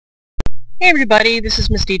Hey everybody, this is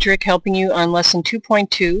Ms. Dietrich helping you on lesson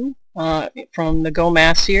 2.2 from the Go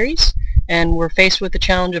Math series, and we're faced with the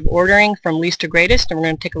challenge of ordering from least to greatest, and we're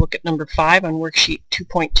going to take a look at number 5 on worksheet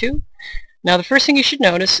 2.2. Now the first thing you should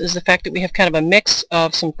notice is the fact that we have kind of a mix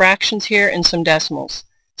of some fractions here and some decimals.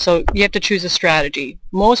 So you have to choose a strategy.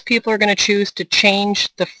 Most people are going to choose to change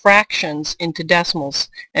the fractions into decimals,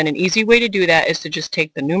 and an easy way to do that is to just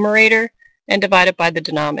take the numerator and divide it by the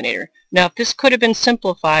denominator. Now if this could have been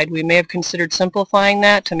simplified, we may have considered simplifying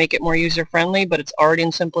that to make it more user-friendly, but it's already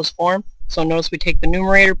in simplest form. So notice we take the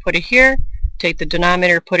numerator, put it here, take the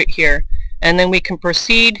denominator, put it here, and then we can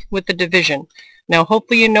proceed with the division. Now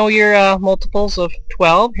hopefully you know your multiples of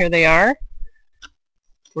 12. Here they are.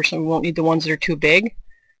 Fortunately we won't need the ones that are too big,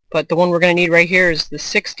 but the one we're going to need right here is the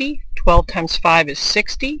 60. 12 times 5 is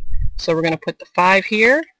 60, so we're going to put the 5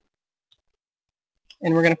 here,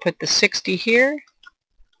 and we're going to put the 60 here,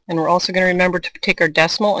 and we're also going to remember to take our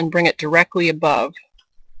decimal and bring it directly above.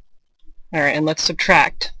 Alright, and let's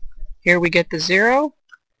subtract. Here we get the 0,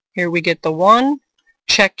 here we get the 1.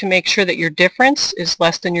 Check to make sure that your difference is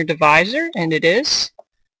less than your divisor, and it is.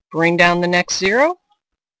 Bring down the next 0,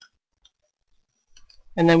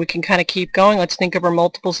 and then we can kind of keep going. Let's think of our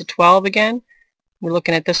multiples of 12 again. We're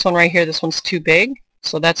looking at this one right here. This one's too big,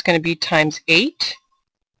 so that's going to be times 8.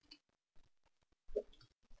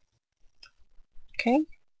 Okay,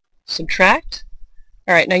 subtract.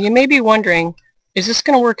 Alright, now you may be wondering, is this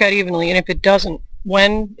going to work out evenly? And if it doesn't,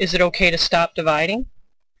 when is it okay to stop dividing?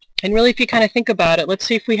 And really, if you kind of think about it, let's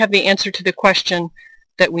see if we have the answer to the question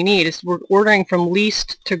that we need. We're ordering from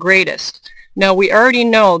least to greatest. Now we already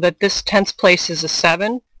know that this tenths place is a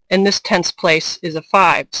 7 and this tenths place is a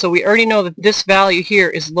 5. So we already know that this value here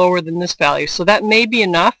is lower than this value. So that may be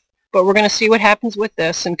enough, but we're going to see what happens with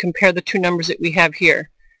this and compare the two numbers that we have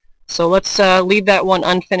here. So let's leave that one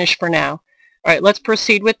unfinished for now. Alright, let's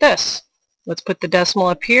proceed with this. Let's put the decimal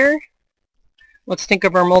up here. Let's think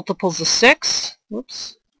of our multiples of 6.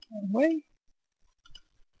 Whoops. Way.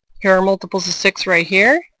 Here are multiples of 6 right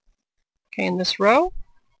here. Okay, in this row.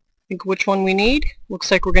 Think which one we need. Looks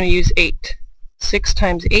like we're going to use 8. 6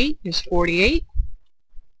 times 8 is 48.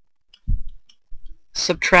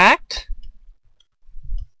 Subtract.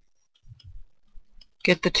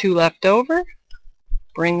 Get the 2 left over.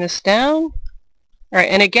 Bring this down. Alright,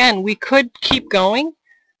 and again, we could keep going,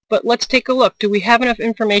 but let's take a look. Do we have enough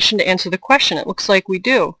information to answer the question? It looks like we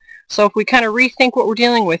do. So if we kind of rethink what we're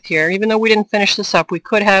dealing with here, even though we didn't finish this up, we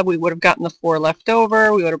would have gotten the 4 left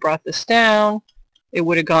over, we would have brought this down, it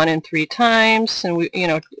would have gone in 3 times, and we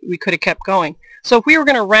could have kept going. So if we were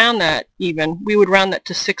going to round that even, we would round that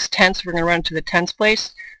to 6/10. We're going to round to the tenths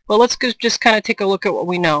place. Well, let's just kind of take a look at what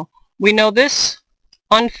we know. We know this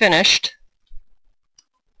unfinished.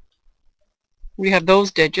 We have those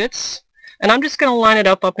digits, and I'm just going to line it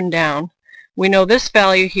up and down. We know this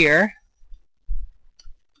value here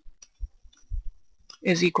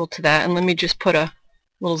is equal to that, and let me just put a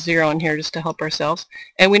little 0 in here just to help ourselves.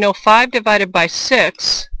 And we know 5 divided by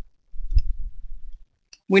 6,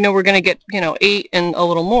 we know we're going to get 8 and a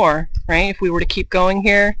little more, right? If we were to keep going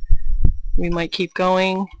here, we might keep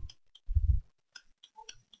going.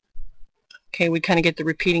 Okay, we kind of get the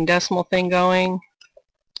repeating decimal thing going.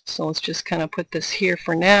 So let's just kind of put this here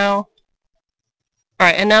for now.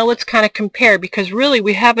 Alright, and now let's kind of compare, because really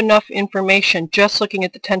we have enough information just looking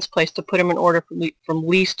at the tenths place to put them in order from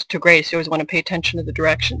least to greatest. You always want to pay attention to the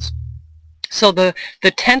directions. So the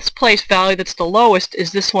tenths place value that's the lowest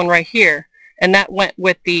is this one right here, and that went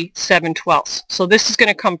with the 7/12. So this is going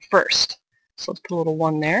to come first. So let's put a little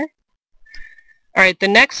 1 there. Alright, the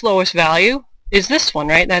next lowest value is this one,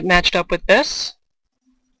 right? That matched up with this.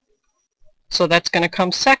 So that's going to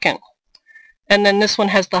come second. And then this one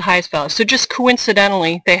has the highest value. So just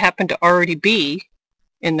coincidentally, they happen to already be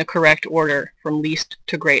in the correct order from least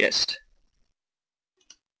to greatest.